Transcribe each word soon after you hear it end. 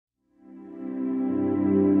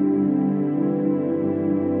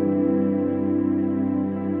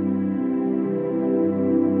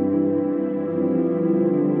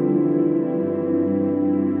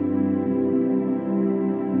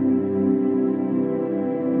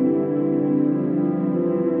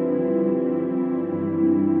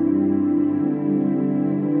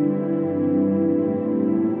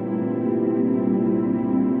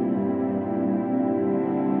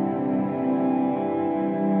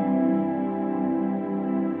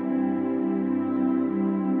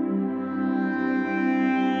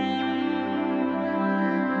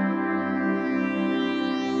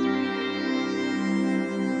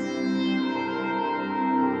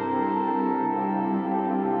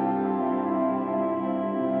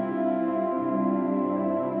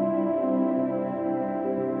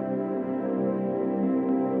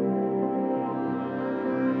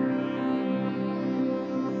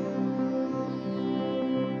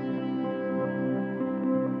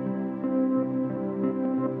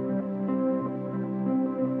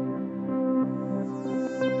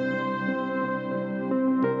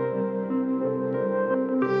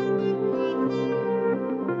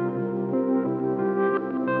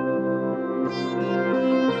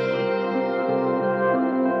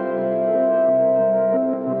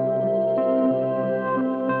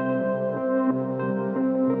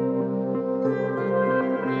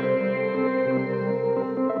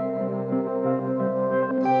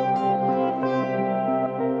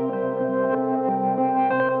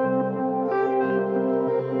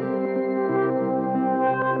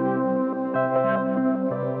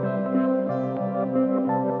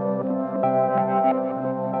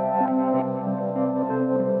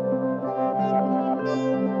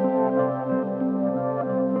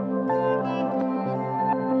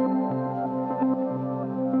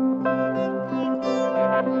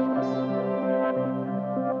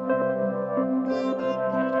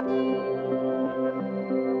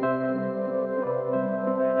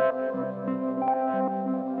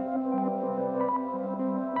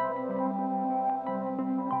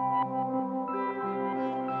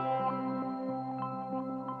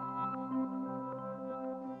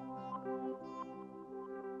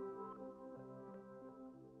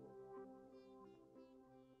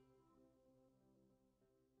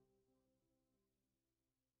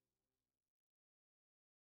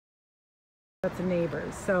That's the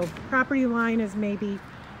neighbors. So property line is maybe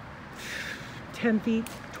 10 feet,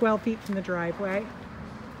 12 feet from the driveway.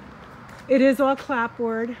 It is all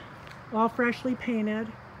clapboard, all freshly painted.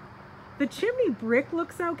 The chimney brick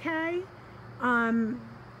looks okay.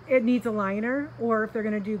 It needs a liner, or if they're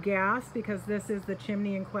going to do gas, because this is the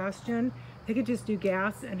chimney in question, they could just do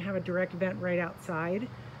gas and have a direct vent right outside.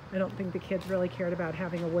 I don't think the kids really cared about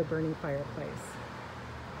having a wood burning fireplace.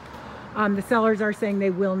 The sellers are saying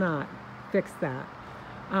they will not fix that.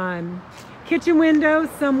 Kitchen windows,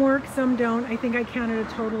 some work, some don't. I think I counted a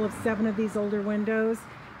total of 7 of these older windows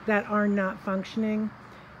that are not functioning.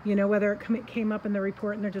 You know, whether it came up in the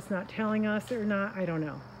report and they're just not telling us or not, I don't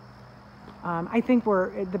know. I think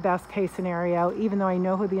we're the best case scenario, even though I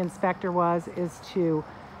know who the inspector was, is to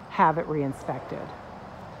have it re-inspected.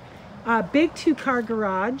 Big 2-car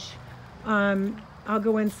garage. I'll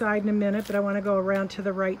go inside in a minute, but I want to go around to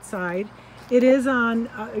the right side. It is on,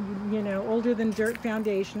 you know, older than dirt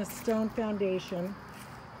foundation, a stone foundation.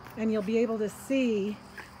 And you'll be able to see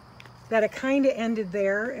that it kind of ended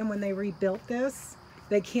there. And when they rebuilt this,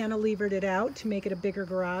 they cantilevered it out to make it a bigger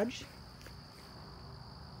garage.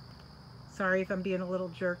 Sorry if I'm being a little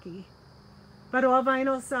jerky. But all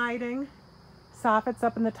vinyl siding. Soffits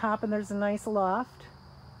up in the top, and there's a nice loft.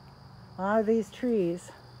 A lot of these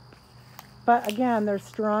trees. But again, they're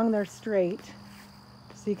strong, they're straight.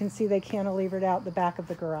 So you can see they cantilevered out the back of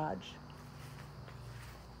the garage.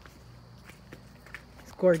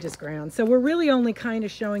 It's gorgeous ground. So we're really only kind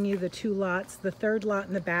of showing you the 2 lots. The 3rd lot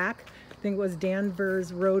in the back, I think it was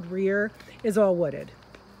Danvers Road rear, is all wooded.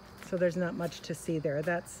 So there's not much to see there.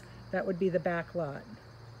 That would be the back lot.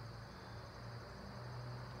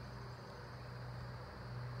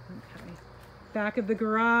 Okay. Back of the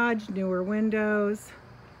garage, newer windows,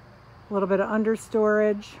 a little bit of under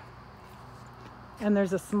storage. And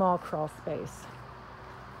there's a small crawl space.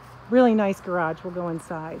 Really nice garage. We'll go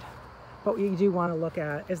inside. But what you do want to look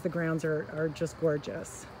at is the grounds are just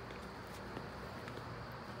gorgeous.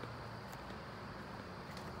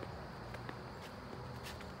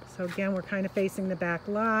 So again, we're kind of facing the back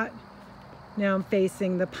lot. Now I'm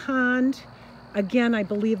facing the pond. Again, I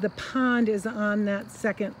believe the pond is on that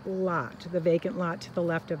 2nd lot, the vacant lot to the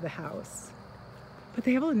left of the house. But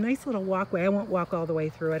they have a nice little walkway. I won't walk all the way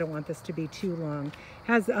through. I don't want this to be too long.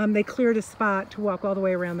 They cleared a spot to walk all the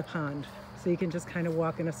way around the pond. So you can just kind of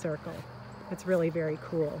walk in a circle. It's really very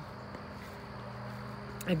cool.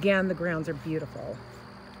 Again, the grounds are beautiful.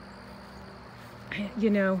 You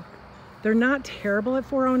know, they're not terrible at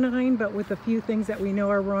 409, but with a few things that we know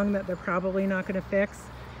are wrong that they're probably not going to fix.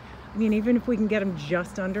 I mean, even if we can get them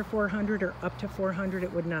just under 400 or up to 400,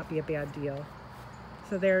 it would not be a bad deal.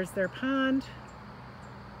 So there's their pond.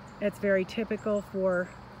 It's very typical for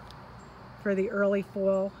the early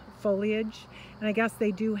fall foliage. And I guess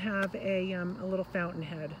they do have a little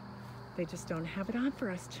fountainhead. They just don't have it on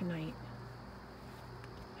for us tonight.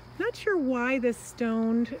 Not sure why this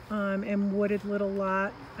stoned and wooded little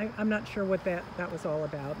lot. I'm not sure what that was all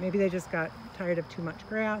about. Maybe they just got tired of too much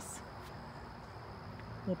grass.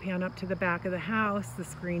 We'll pan up to the back of the house, the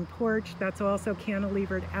screen porch. That's also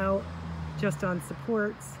cantilevered out just on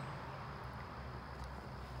supports.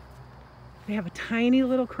 They have a tiny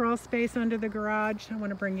little crawl space under the garage. I want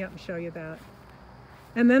to bring you up and show you that.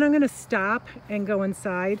 And then I'm going to stop and go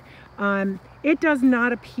inside. It does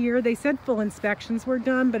not appear, they said full inspections were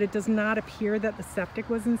done, but it does not appear that the septic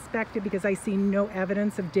was inspected because I see no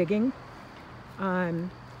evidence of digging.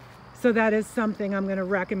 So that is something I'm going to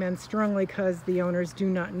recommend strongly because the owners do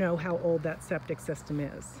not know how old that septic system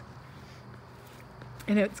is.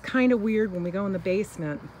 And it's kind of weird when we go in the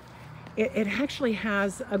basement. It actually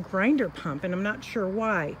has a grinder pump, and I'm not sure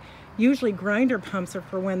why. Usually grinder pumps are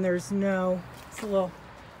for when there's no,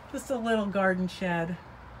 just a little garden shed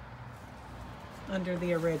under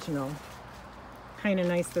the original. Kind of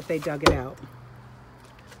nice that they dug it out.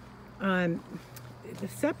 The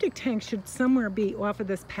septic tank should somewhere be off of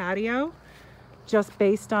this patio, just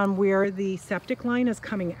based on where the septic line is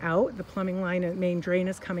coming out. The plumbing line and main drain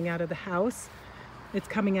is coming out of the house. It's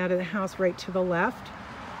coming out of the house right to the left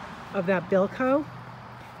of that Bilco,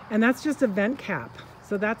 and that's just a vent cap,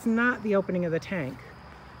 so that's not the opening of the tank.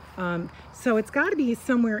 So it's got to be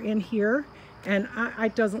somewhere in here, and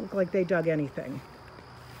it doesn't look like they dug anything.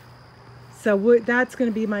 So that's going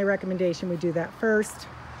to be my recommendation. We do that first,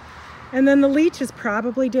 and then the leach is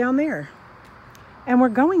probably down there, and we're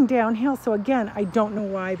going downhill. So again, I don't know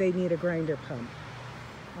why they need a grinder pump.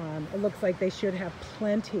 It looks like they should have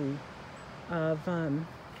plenty of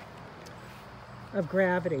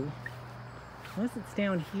gravity, unless it's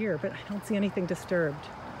down here, but I don't see anything disturbed.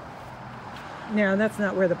 No, that's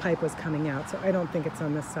not where the pipe was coming out, so I don't think it's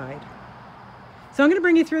on this side. So I'm gonna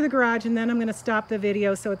bring you through the garage and then I'm gonna stop the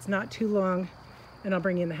video so it's not too long and I'll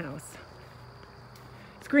bring you in the house.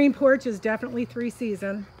 Screen porch is definitely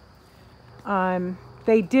 3-season.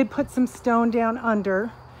 They did put some stone down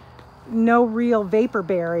under, no real vapor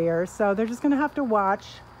barrier, so they're just gonna have to watch,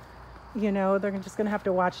 you know, they're just gonna have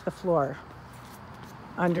to watch the floor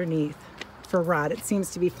underneath for rot. It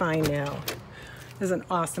seems to be fine now. This is an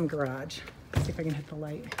awesome garage. Let's see if I can hit the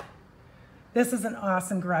light. This is an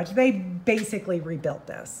awesome garage. They basically rebuilt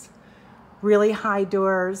this. Really high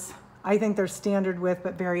doors. I think they're standard width,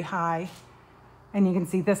 but very high. And you can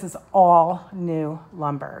see this is all new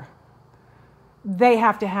lumber. They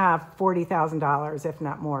have to have $40,000, if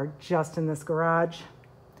not more, just in this garage.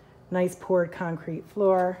 Nice poured concrete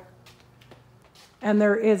floor. And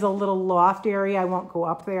there is a little loft area. I won't go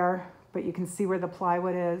up there, but you can see where the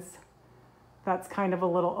plywood is. That's kind of a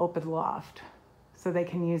little open loft. So they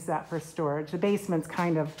can use that for storage. The basement's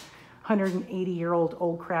kind of 180-year-old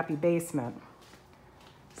old crappy basement.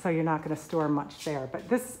 So you're not gonna store much there, but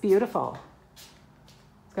this is beautiful.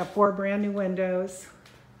 It's got 4 brand new windows,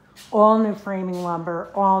 all new framing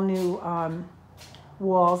lumber, all new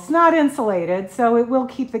walls, not insulated, so it will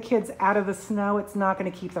keep the kids out of the snow. It's not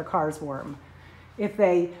gonna keep their cars warm. If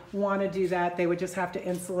they wanna do that, they would just have to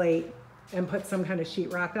insulate and put some kind of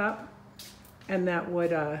sheetrock up, and that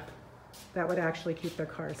would actually keep their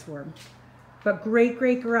cars warm. But great,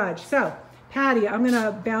 great garage. So, Patty, I'm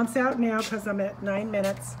gonna bounce out now because I'm at 9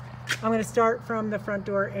 minutes. I'm gonna start from the front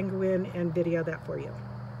door and go in and video that for you.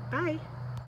 Bye.